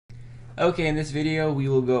Okay, in this video we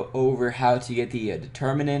will go over how to get the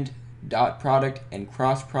determinant, dot product, and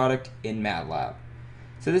cross product in MATLAB.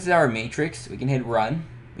 So this is our matrix. We can hit run.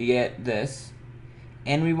 We get this.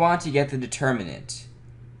 And we want to get the determinant.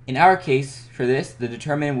 In our case, for this, the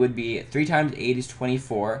determinant would be 3 times 8 is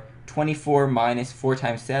 24. 24 minus 4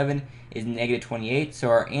 times 7 is negative 28, so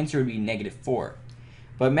our answer would be negative 4.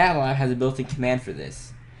 But MATLAB has a built-in command for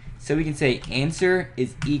this. So we can say answer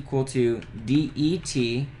is equal to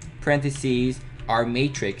det parentheses our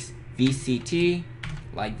matrix VCT,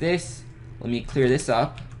 like this. Let me clear this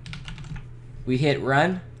up. We hit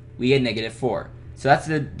run, we get negative 4. So that's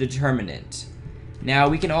the determinant. Now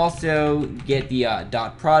we can also get the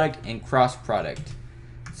dot product and cross product.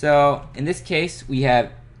 So in this case, we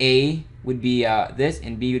have A would be this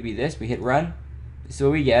and B would be this. We hit run. This is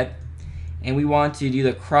what we get. And we want to do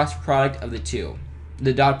the cross product of the two,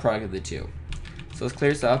 the dot product of the two. So let's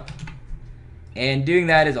clear this up. And doing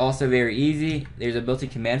that is also very easy. There's a built-in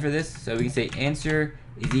command for this. So we can say answer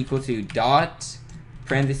is equal to dot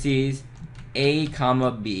parentheses A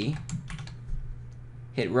comma B.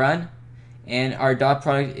 Hit run. And our dot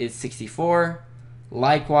product is 64.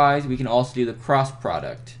 Likewise, we can also do the cross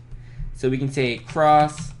product. So we can say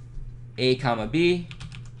cross A comma B.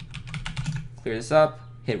 Clear this up.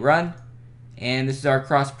 Hit run. And this is our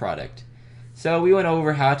cross product. So we went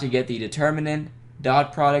over how to get the determinant,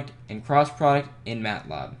 dot product, and cross product in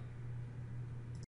MATLAB.